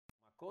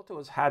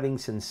Makoto is having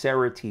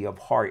sincerity of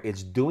heart.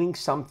 It's doing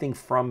something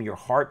from your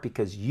heart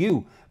because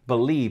you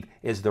believe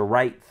is the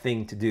right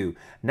thing to do.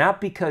 Not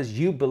because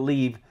you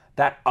believe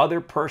that other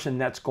person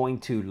that's going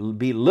to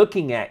be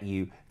looking at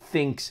you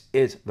thinks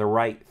is the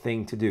right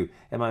thing to do.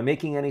 Am I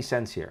making any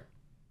sense here?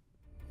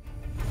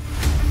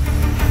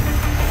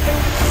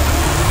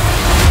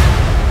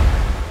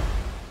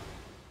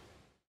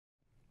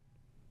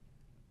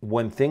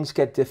 When things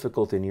get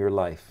difficult in your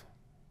life,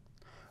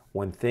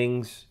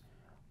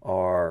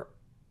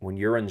 when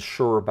you're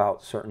unsure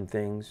about certain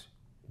things,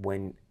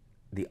 when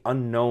the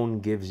unknown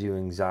gives you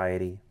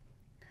anxiety,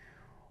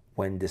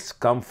 when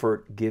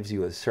discomfort gives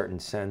you a certain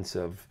sense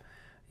of,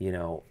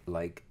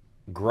 like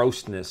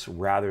grossness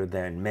rather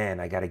than, man,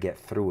 I got to get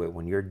through it.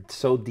 When you're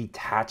so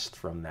detached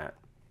from that,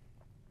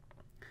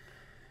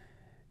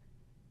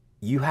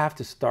 you have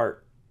to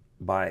start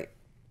by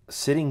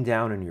sitting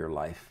down in your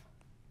life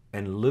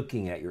and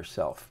looking at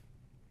yourself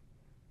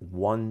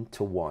one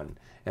to one.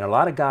 And a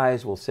lot of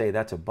guys will say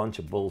that's a bunch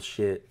of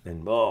bullshit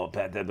and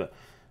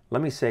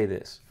let me say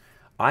this.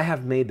 I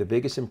have made the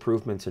biggest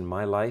improvements in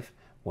my life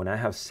when I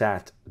have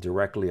sat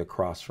directly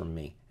across from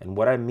me. And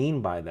what I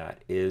mean by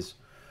that is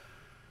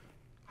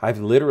I've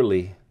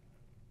literally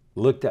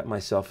looked at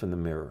myself in the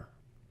mirror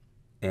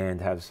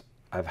and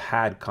I've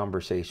had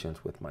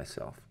conversations with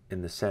myself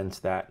in the sense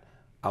that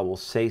I will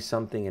say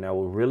something and I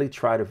will really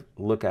try to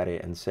look at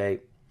it and say,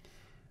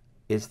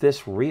 is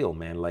this real,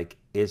 man? Like,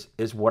 is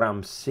what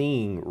I'm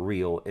seeing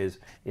real?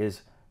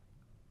 Is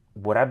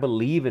what I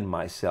believe in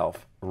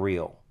myself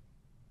real?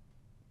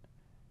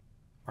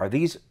 Are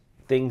these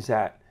things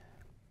that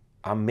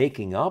I'm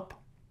making up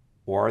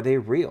or are they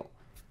real?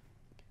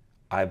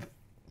 I've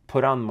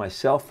put on my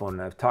cell phone,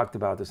 and I've talked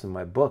about this in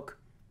my book,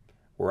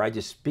 where I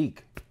just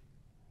speak.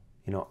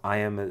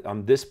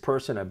 I'm this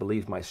person. I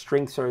believe my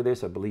strengths are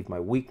this. I believe my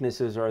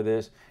weaknesses are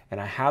this. And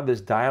I have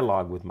this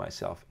dialogue with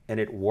myself. And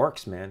it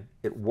works, man.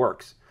 It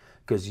works.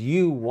 Because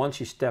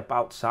once you step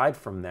outside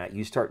from that,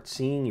 you start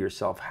seeing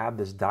yourself have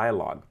this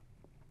dialogue.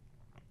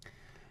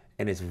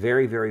 And it's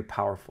very, very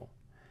powerful.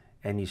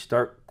 And you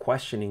start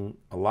questioning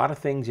a lot of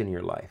things in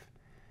your life.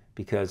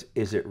 Because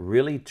is it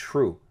really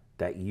true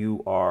that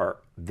you are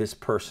this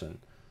person?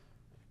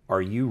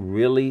 Are you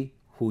really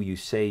who you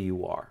say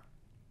you are?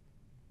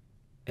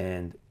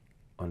 And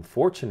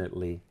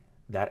unfortunately,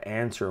 that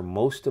answer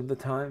most of the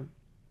time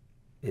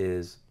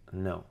is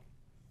no.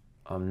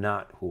 I'm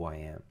not who I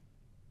am.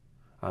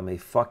 I'm a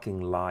fucking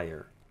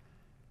liar.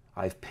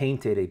 I've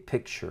painted a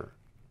picture.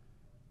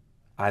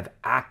 I've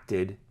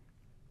acted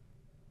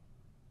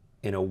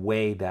in a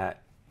way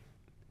that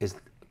is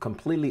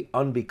completely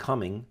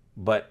unbecoming,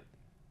 but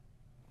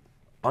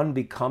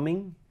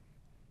unbecoming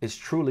is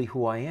truly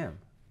who I am.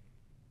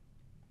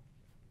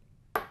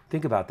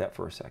 Think about that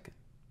for a second.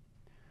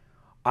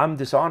 I'm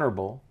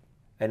dishonorable,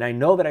 and I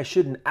know that I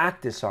shouldn't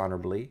act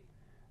dishonorably,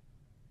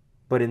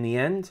 but in the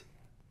end,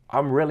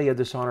 I'm really a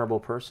dishonorable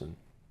person.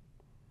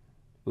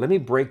 Let me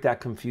break that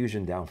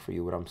confusion down for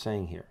you, what I'm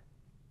saying here.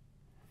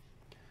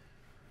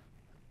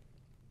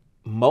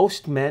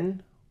 Most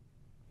men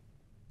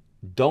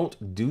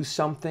don't do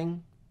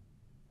something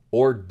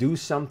or do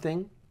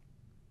something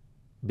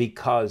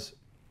because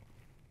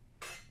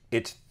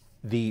it's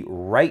the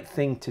right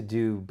thing to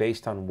do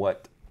based on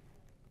what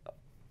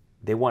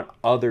they want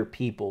other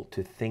people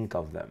to think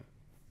of them.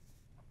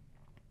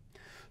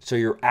 So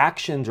your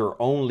actions are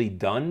only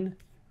done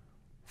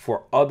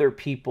for other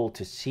people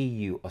to see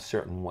you a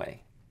certain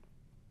way.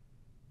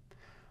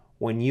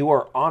 When you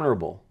are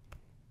honorable,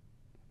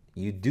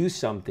 you do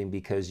something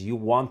because you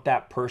want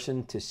that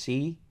person to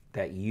see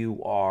that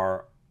you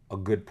are a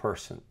good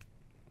person,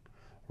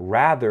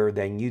 rather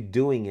than you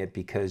doing it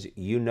because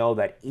you know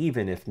that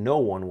even if no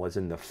one was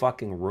in the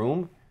fucking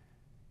room,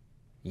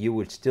 you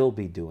would still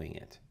be doing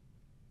it.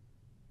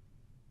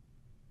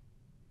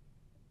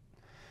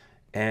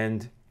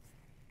 And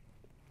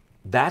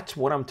that's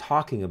what I'm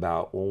talking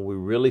about when we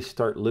really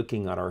start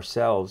looking at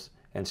ourselves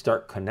and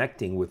start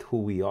connecting with who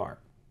we are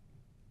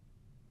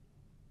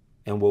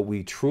and what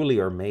we truly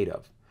are made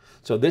of.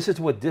 So this is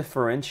what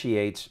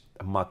differentiates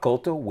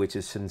Makoto, which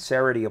is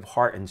sincerity of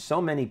heart. And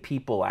so many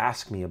people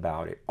ask me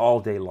about it all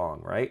day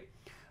long, right?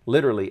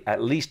 Literally,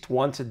 at least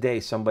once a day,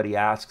 somebody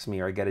asks me,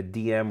 or I get a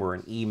DM or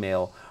an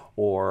email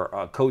or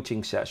a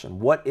coaching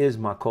session. What is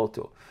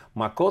Makoto?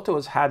 Makoto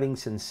is having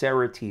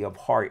sincerity of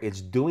heart.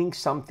 It's doing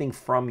something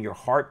from your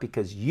heart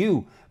because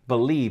you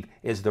believe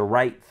is the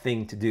right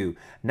thing to do.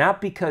 Not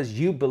because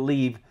you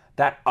believe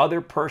that other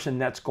person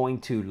that's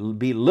going to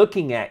be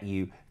looking at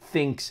you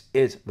thinks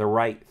is the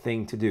right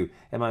thing to do.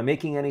 Am I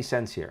making any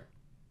sense here?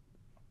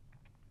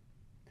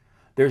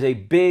 There's a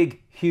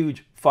big,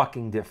 huge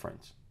fucking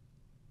difference.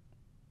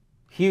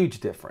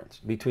 Huge difference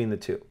between the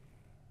two.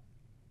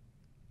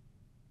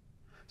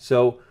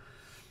 So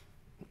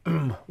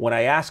when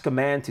I ask a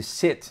man to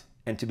sit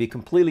and to be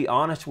completely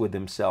honest with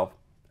himself,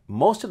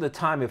 most of the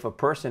time, if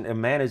a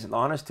man is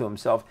honest to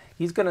himself,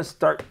 he's going to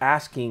start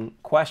asking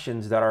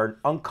questions that are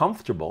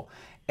uncomfortable.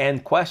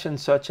 And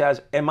questions such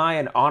as, am I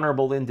an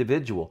honorable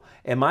individual?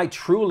 Am I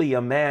truly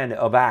a man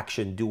of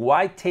action? Do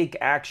I take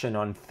action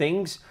on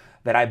things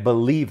that I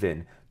believe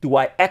in? Do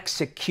I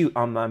execute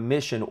on my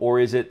mission? Or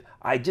is it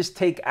I just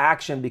take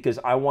action because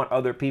I want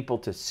other people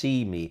to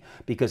see me,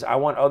 because I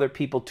want other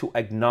people to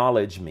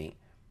acknowledge me?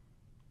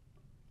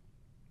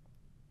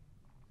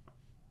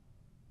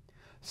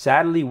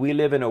 Sadly, we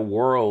live in a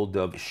world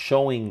of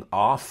showing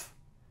off,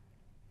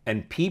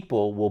 and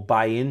people will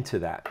buy into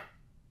that.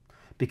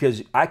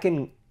 Because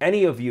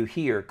any of you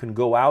here can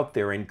go out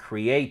there and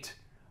create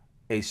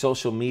a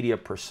social media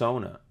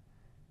persona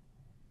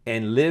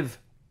and live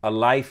a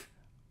life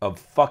of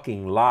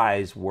fucking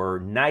lies where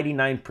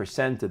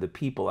 99% of the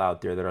people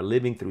out there that are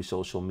living through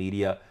social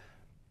media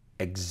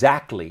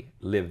exactly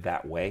live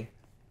that way.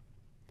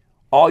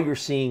 All you're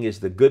seeing is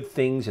the good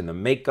things and the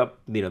makeup,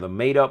 the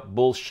made up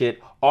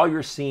bullshit. All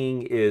you're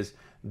seeing is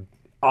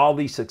all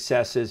these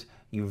successes.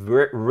 You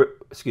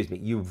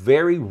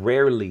very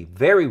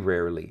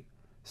rarely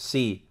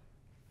see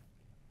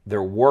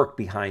their work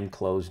behind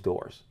closed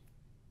doors,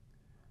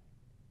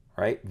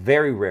 right?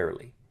 Very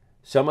rarely.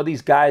 Some of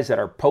these guys that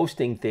are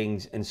posting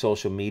things in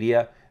social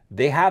media,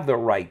 they have the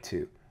right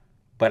to.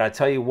 But I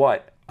tell you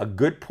what, a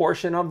good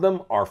portion of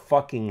them are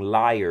fucking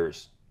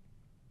liars.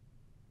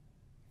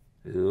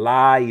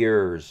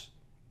 Liars.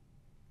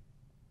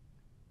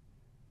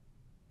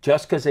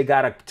 Just because they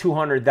got a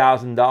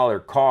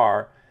 $200,000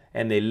 car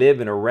and they live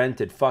in a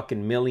rented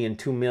fucking $1 million,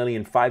 $2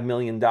 million, $5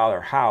 million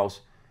house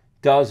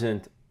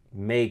doesn't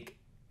make,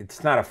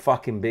 it's not a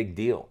fucking big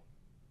deal.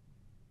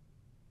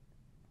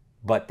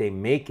 But they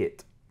make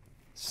it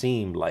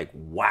seem like,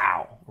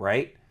 wow,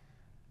 right?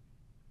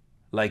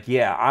 Like,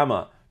 yeah, I'm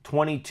a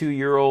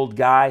 22-year-old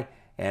guy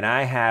and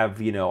I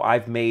have,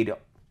 I've made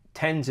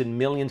tens and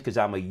millions because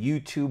I'm a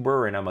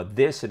YouTuber and I'm a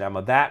this and I'm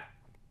a that.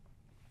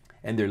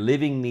 And they're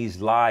living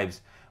these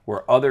lives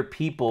where other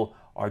people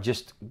are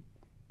just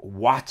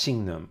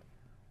watching them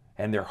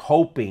and they're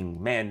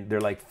hoping, man,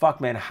 they're like,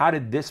 fuck, man, how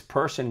did this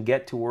person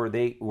get to where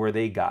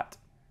they got?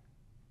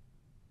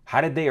 How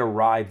did they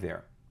arrive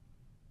there?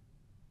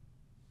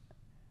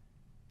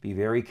 Be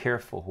very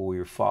careful who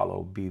you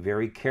follow. Be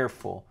very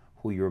careful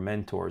who your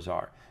mentors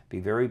are. Be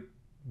very,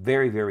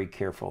 very, very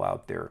careful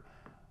out there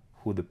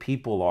who the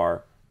people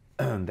are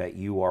that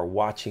you are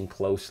watching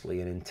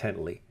closely and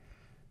intently.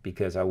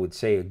 Because I would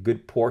say a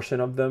good portion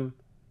of them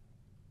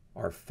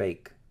are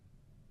fake.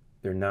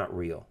 They're not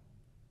real.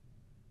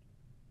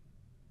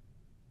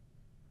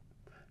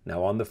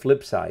 Now on the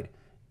flip side,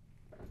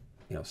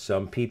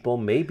 some people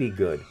may be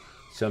good.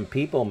 Some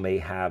people may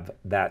have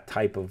that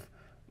type of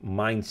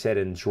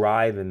mindset and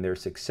drive and they're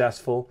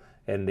successful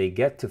and they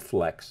get to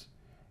flex.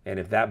 And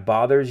if that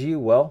bothers you,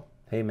 well,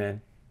 hey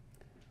man,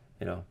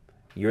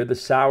 you're the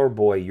sour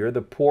boy, you're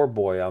the poor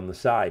boy on the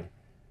side.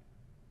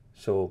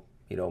 So,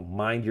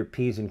 mind your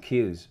P's and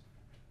Q's.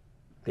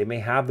 They may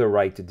have the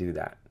right to do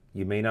that.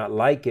 You may not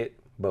like it,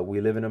 but we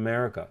live in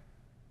America.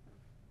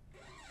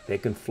 They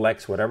can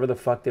flex whatever the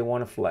fuck they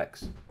want to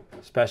flex,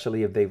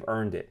 especially if they've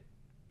earned it.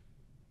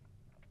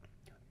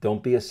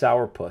 Don't be a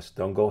sourpuss.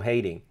 Don't go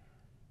hating.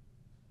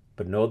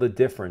 But know the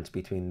difference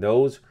between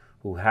those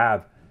who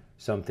have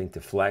something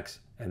to flex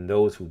and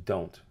those who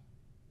don't.